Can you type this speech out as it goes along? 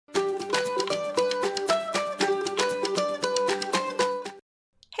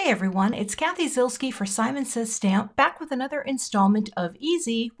everyone, it's Kathy Zilski for Simon Says Stamp, back with another installment of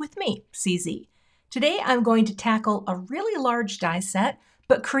Easy with me, CZ. Today I'm going to tackle a really large die set,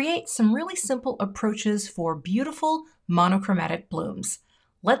 but create some really simple approaches for beautiful monochromatic blooms.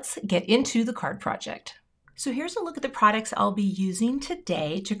 Let's get into the card project. So here's a look at the products I'll be using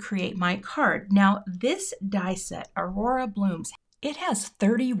today to create my card. Now this die set, Aurora Blooms, it has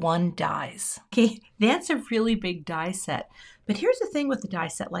 31 dies. Okay, that's a really big die set. But here's the thing with a die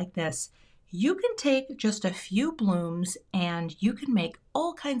set like this. You can take just a few blooms and you can make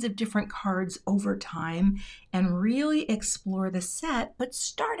all kinds of different cards over time and really explore the set, but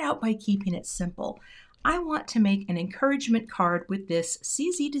start out by keeping it simple. I want to make an encouragement card with this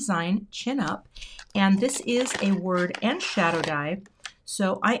CZ Design Chin Up, and this is a word and shadow die.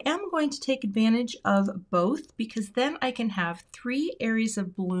 So I am going to take advantage of both because then I can have 3 areas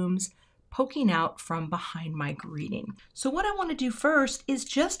of blooms poking out from behind my greeting. So what I want to do first is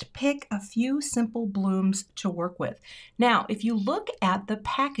just pick a few simple blooms to work with. Now, if you look at the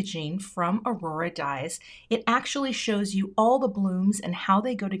packaging from Aurora Dies, it actually shows you all the blooms and how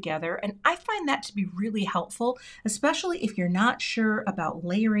they go together, and I find that to be really helpful, especially if you're not sure about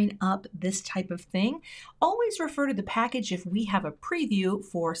layering up this type of thing. Always refer to the package if we have a preview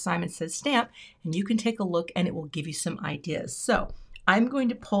for Simon Says Stamp, and you can take a look and it will give you some ideas. So I'm going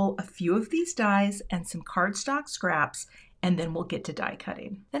to pull a few of these dies and some cardstock scraps, and then we'll get to die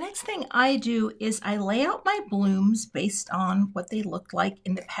cutting. The next thing I do is I lay out my blooms based on what they look like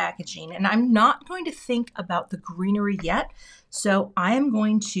in the packaging, and I'm not going to think about the greenery yet, so I am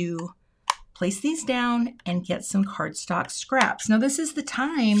going to place these down and get some cardstock scraps. Now this is the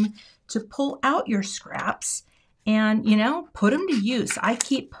time to pull out your scraps and, put them to use. I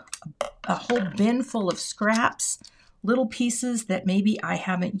keep a whole bin full of scraps, little pieces that maybe I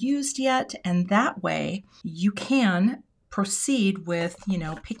haven't used yet, and that way you can proceed with,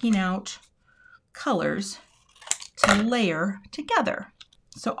 picking out colors to layer together.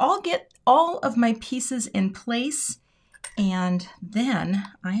 So I'll get all of my pieces in place, and then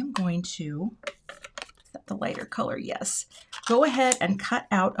I am going to, is that the lighter color? Yes. Go ahead and cut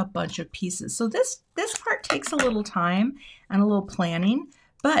out a bunch of pieces. So this part takes a little time and a little planning,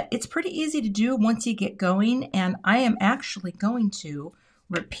 but it's pretty easy to do once you get going, and I am actually going to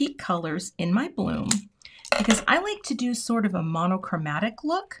repeat colors in my bloom because I like to do sort of a monochromatic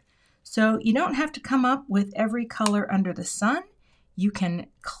look. So you don't have to come up with every color under the sun. You can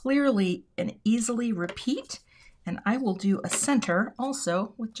clearly and easily repeat, and I will do a center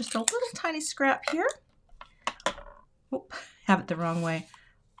also with just a little tiny scrap here. Oop, have it the wrong way,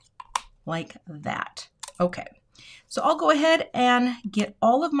 like that. Okay. So I'll go ahead and get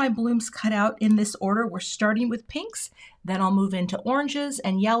all of my blooms cut out in this order. We're starting with pinks, then I'll move into oranges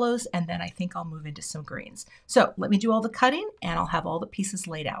and yellows, and then I think I'll move into some greens. So let me do all the cutting and I'll have all the pieces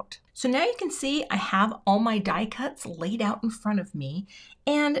laid out. So now you can see I have all my die cuts laid out in front of me,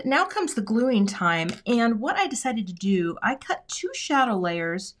 and now comes the gluing time. And what I decided to do, I cut 2 shadow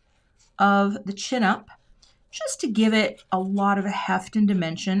layers of the Chin Up, just to give it a lot of heft and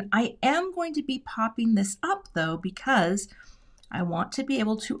dimension. I am going to be popping this up though because I want to be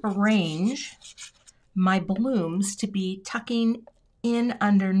able to arrange my blooms to be tucking in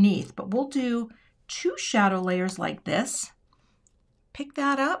underneath. But we'll do 2 shadow layers like this. Pick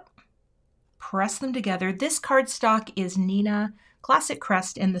that up, press them together. This cardstock is Neenah Classic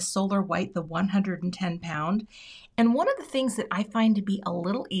Crest in the Solar White, the 110 pound. And one of the things that I find to be a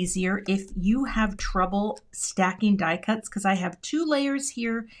little easier if you have trouble stacking die cuts, because I have 2 layers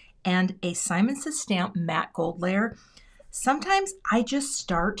here and a Simon Says Stamp matte gold layer, sometimes I just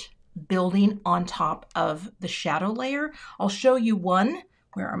start building on top of the shadow layer. I'll show you one.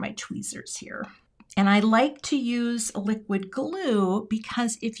 Where are my tweezers here? And I like to use liquid glue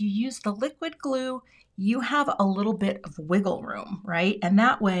because if you use the liquid glue, you have a little bit of wiggle room, right? And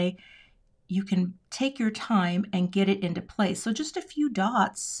that way you can take your time and get it into place. So just a few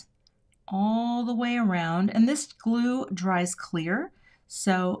dots all the way around, and this glue dries clear.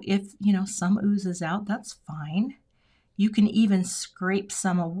 So if, some oozes out, that's fine. You can even scrape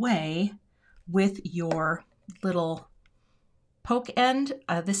some away with your little poke end.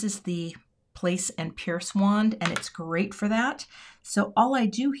 This is the Place and Pierce wand, and it's great for that. So all I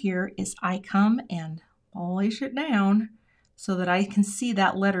do here is I come and polish it down so that I can see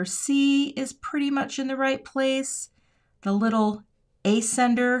that letter C is pretty much in the right place. The little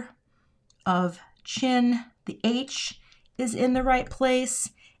ascender of chin, the H, is in the right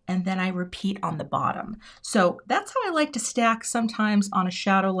place, and then I repeat on the bottom. So that's how I like to stack sometimes on a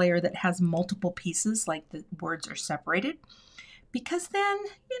shadow layer that has multiple pieces, like the words are separated, because then,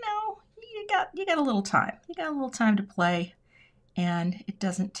 you got a little time. You got a little time to play and it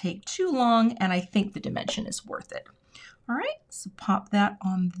doesn't take too long, and I think the dimension is worth it. All right, so pop that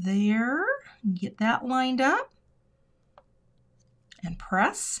on there and get that lined up and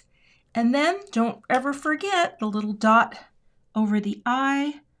press. And then don't ever forget the little dot over the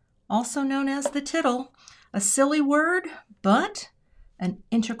I, also known as the tittle. A silly word, but an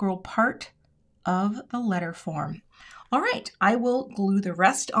integral part of the letter form. All right, I will glue the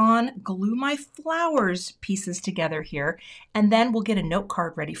rest on, glue my flowers pieces together here, and then we'll get a note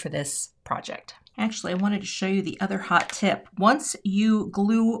card ready for this project. Actually, I wanted to show you the other hot tip. Once you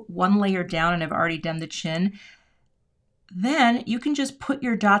glue one layer down, and I've already done the chin, then you can just put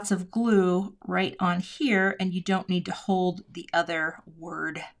your dots of glue right on here, and you don't need to hold the other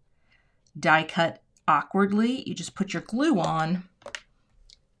word die cut awkwardly. You just put your glue on,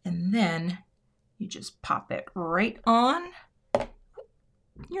 and then you just pop it right on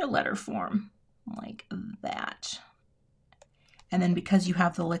your letter form like that. And then because you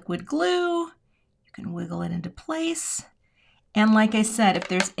have the liquid glue, you can wiggle it into place. And like I said, if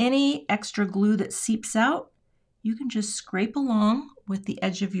there's any extra glue that seeps out, you can just scrape along with the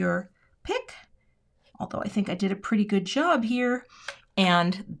edge of your pick, although I think I did a pretty good job here,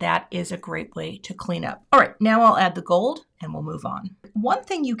 and that is a great way to clean up. All right, now I'll add the gold and we'll move on. One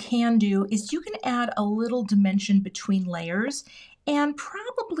thing you can do is you can add a little dimension between layers, and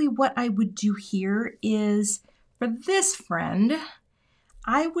probably what I would do here is, for this friend,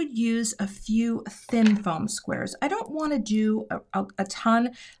 I would use a few thin foam squares. I don't want to do a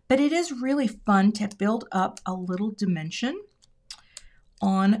ton, but it is really fun to build up a little dimension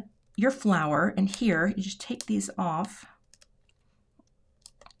on your flower. And here, you just take these off.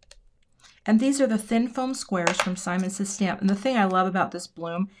 And these are the thin foam squares from Simon Says Stamp. And the thing I love about this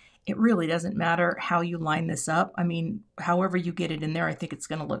bloom, it really doesn't matter how you line this up. I mean, however you get it in there, I think it's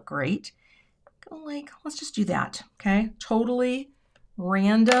going to look great. Go like, let's just do that, okay? Totally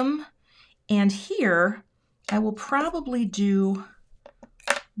random. And here I will probably do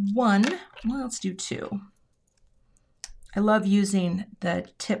one. Well, let's do two. I love using the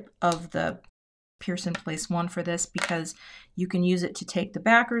tip of the Pierce and Place one for this because you can use it to take the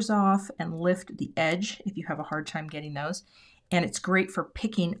backers off and lift the edge if you have a hard time getting those. And it's great for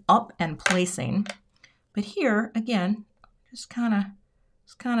picking up and placing. But here, again, just kind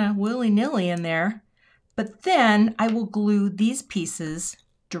of willy-nilly in there. But then I will glue these pieces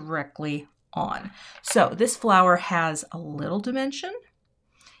directly on. So this flower has a little dimension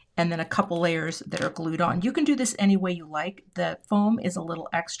and then a couple layers that are glued on. You can do this any way you like. The foam is a little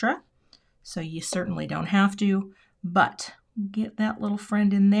extra, so you certainly don't have to, but get that little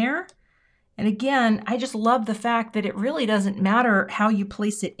friend in there. And again, I just love the fact that it really doesn't matter how you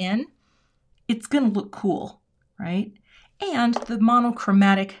place it in. It's going to look cool, right? And the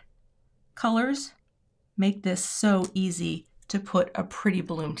monochromatic colors make this so easy to put a pretty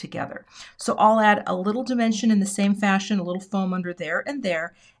bloom together. So I'll add a little dimension in the same fashion, a little foam under there, and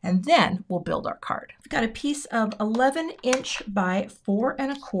then we'll build our card. I've got a piece of 11 inch by 4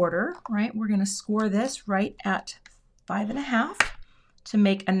 1/4, right? We're gonna score this right at 5 1/2 to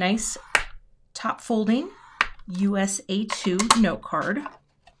make a nice top folding USA2 note card.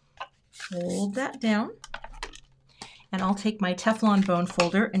 Fold that down, and I'll take my Teflon bone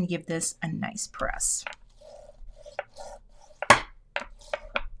folder and give this a nice press.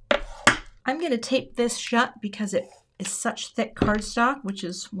 I'm going to tape this shut because it is such thick cardstock, which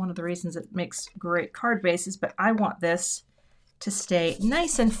is one of the reasons it makes great card bases, but I want this to stay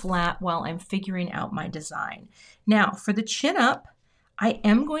nice and flat while I'm figuring out my design. Now, for the chin up, I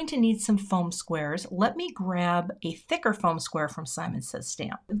am going to need some foam squares. Let me grab a thicker foam square from Simon Says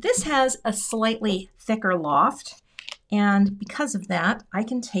Stamp. This has a slightly thicker loft, and because of that, I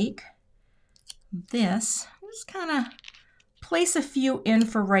can take this, just kind of place a few in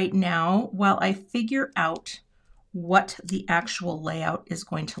for right now while I figure out what the actual layout is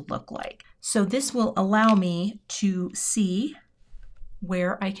going to look like. So this will allow me to see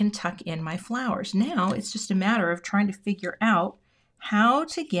where I can tuck in my flowers. Now it's just a matter of trying to figure out how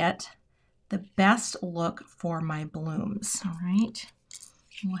to get the best look for my blooms. All right,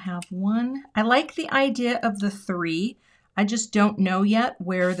 we'll have one. I like the idea of the 3. I just don't know yet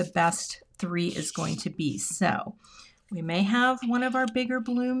where the best 3 is going to be. So we may have one of our bigger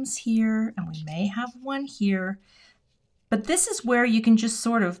blooms here, and we may have one here. But this is where you can just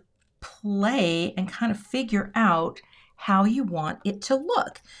sort of play and kind of figure out how you want it to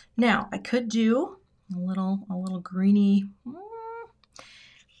look. Now, I could do a little greeny,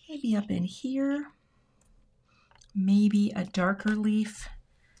 maybe up in here, maybe a darker leaf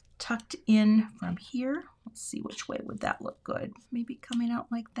tucked in from here. Let's see, which way would that look good? Maybe coming out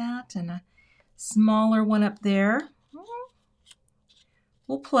like that, and a smaller one up there.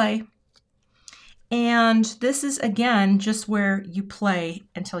 we'll play. And this is, again, just where you play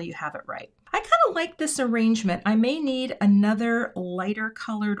until you have it right. I kind of like this arrangement. I may need another lighter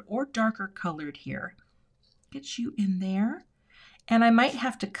colored or darker colored here. Get you in there. And I might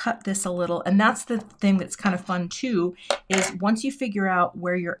have to cut this a little. And that's the thing that's kind of fun too, is once you figure out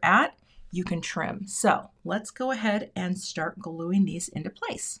where you're at, you can trim. So let's go ahead and start gluing these into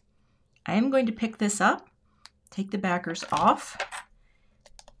place. I am going to pick this up, take the backers off,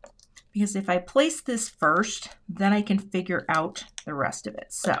 because if I place this first, then I can figure out the rest of it.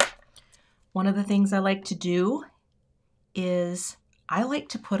 So one of the things I like to do is I like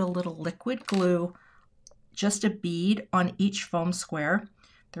to put a little liquid glue, just a bead on each foam square.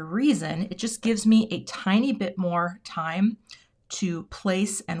 The reason, it just gives me a tiny bit more time to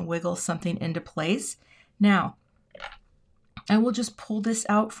place and wiggle something into place. Now, I will just pull this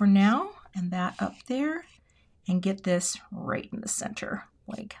out for now and that up there and get this right in the center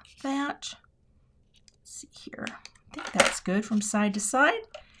like that. Let's see here. I think that's good from side to side.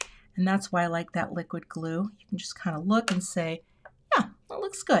 And that's why I like that liquid glue. You can just kind of look and say, yeah, that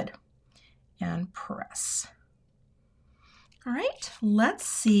looks good. And press. All right, let's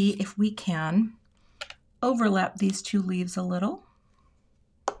see if we can overlap these two leaves a little.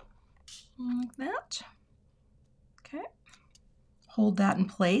 Like that. Okay. Hold that in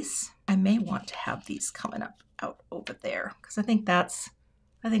place. I may want to have these coming up out over there because I think that's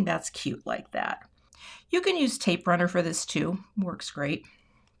cute like that. You can use tape runner for this too. Works great.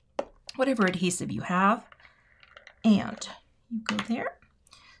 Whatever adhesive you have. And you go there.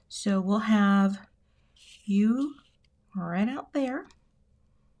 So we'll have you right out there.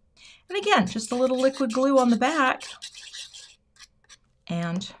 And again, just a little liquid glue on the back.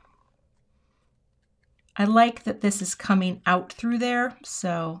 And I like that this is coming out through there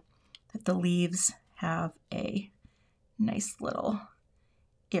so that the leaves have a nice little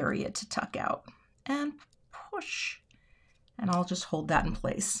area to tuck out. And push. And I'll just hold that in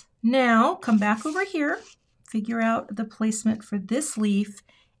place. Now, come back over here, figure out the placement for this leaf.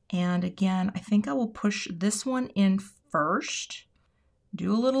 And again, I think I will push this one in first.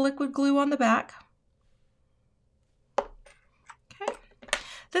 Do a little liquid glue on the back. Okay.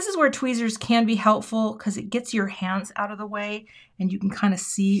 This is where tweezers can be helpful because it gets your hands out of the way and you can kind of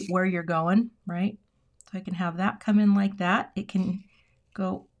see where you're going, right? So I can have that come in like that. It can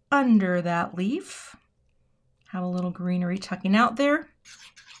go under that leaf. Have a little greenery tucking out there.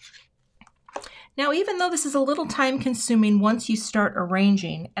 Now, even though this is a little time consuming once you start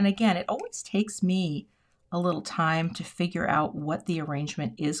arranging, and again, it always takes me a little time to figure out what the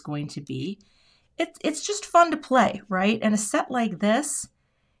arrangement is going to be. It's just fun to play, right? And a set like this,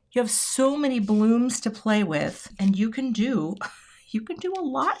 you have so many blooms to play with, and you can do a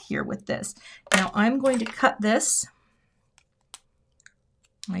lot here with this. Now, I'm going to cut this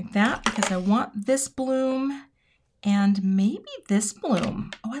like that because I want this bloom and maybe this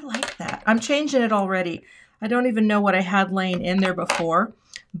bloom. Oh, I like that. I'm changing it already. I don't even know what I had laying in there before,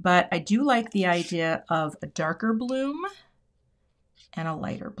 but I do like the idea of a darker bloom and a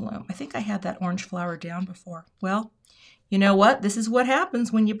lighter bloom. I think I had that orange flower down before. Well, you know what? This is what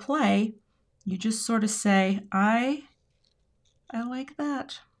happens when you play. You just sort of say, I like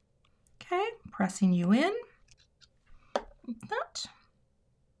that. Okay, pressing you in. Like that.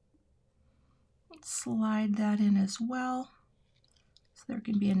 Slide that in as well. So there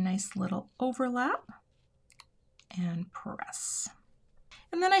can be a nice little overlap and press.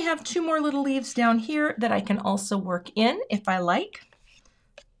 And then I have two more little leaves down here that I can also work in if I like.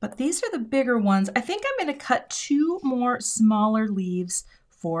 But these are the bigger ones. I think I'm going to cut two more smaller leaves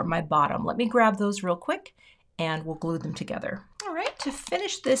for my bottom. Let me grab those real quick and we'll glue them together. All right, to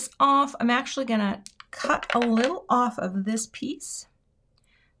finish this off, I'm actually going to cut a little off of this piece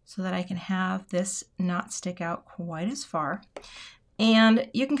so that I can have this not stick out quite as far. And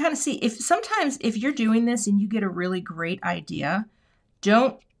you can kind of see, sometimes if you're doing this and you get a really great idea,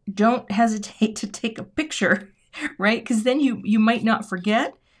 don't hesitate to take a picture, right? Because then you might not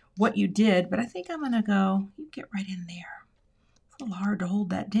forget what you did, but I think I'm gonna go, you get right in there. It's a little hard to hold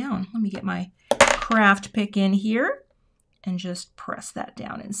that down. Let me get my craft pick in here and just press that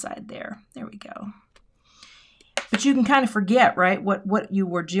down inside there. There we go. But you can kind of forget, right, what you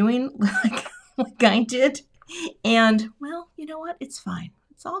were doing, like I did. And, well, you know what? It's fine.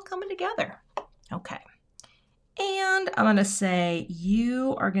 It's all coming together. Okay. And I'm going to say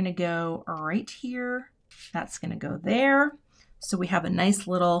you are going to go right here. That's going to go there. So we have a nice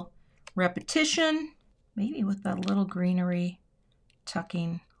little repetition, maybe with that little greenery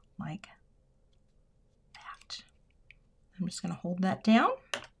tucking like that. I'm just going to hold that down.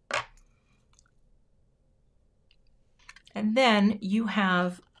 And then you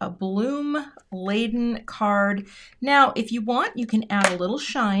have a bloom-laden card. Now, if you want, you can add a little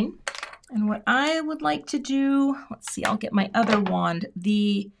shine. And what I would like to do, let's see, I'll get my other wand.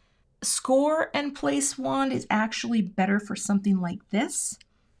 The Score and Place wand is actually better for something like this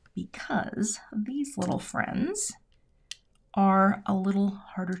because these little friends are a little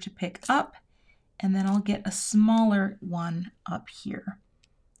harder to pick up. And then I'll get a smaller one up here.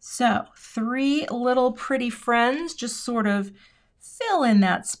 So 3 little pretty friends, just sort of fill in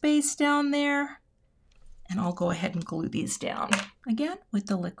that space down there. And I'll go ahead and glue these down again with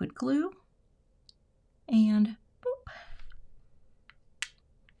the liquid glue. And boop.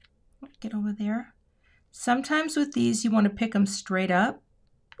 Get over there. Sometimes with these, you want to pick them straight up,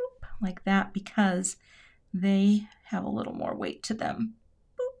 boop, like that, because they have a little more weight to them,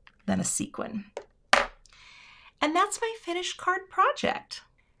 boop, than a sequin. And that's my finished card project.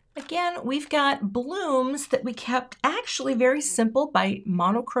 Again, we've got blooms that we kept actually very simple by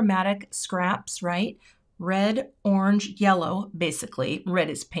monochromatic scraps, right? Red, orange, yellow, basically.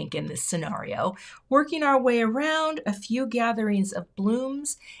 Red is pink in this scenario. Working our way around a few gatherings of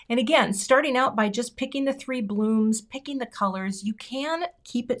blooms. And again, starting out by just picking the 3 blooms, picking the colors. You can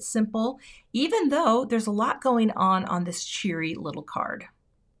keep it simple, even though there's a lot going on this cheery little card.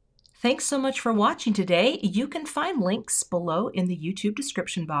 Thanks so much for watching today. You can find links below in the YouTube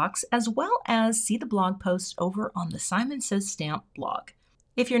description box, as well as see the blog post over on the Simon Says Stamp blog.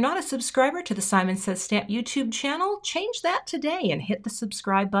 If you're not a subscriber to the Simon Says Stamp YouTube channel, change that today and hit the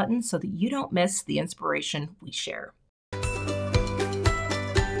subscribe button so that you don't miss the inspiration we share.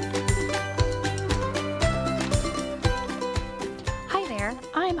 Hi there,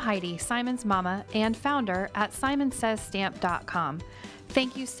 I'm Heidi, Simon's mama and founder at SimonsSaysStamp.com.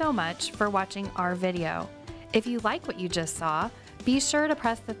 Thank you so much for watching our video. If you like what you just saw, be sure to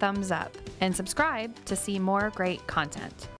press the thumbs up and subscribe to see more great content.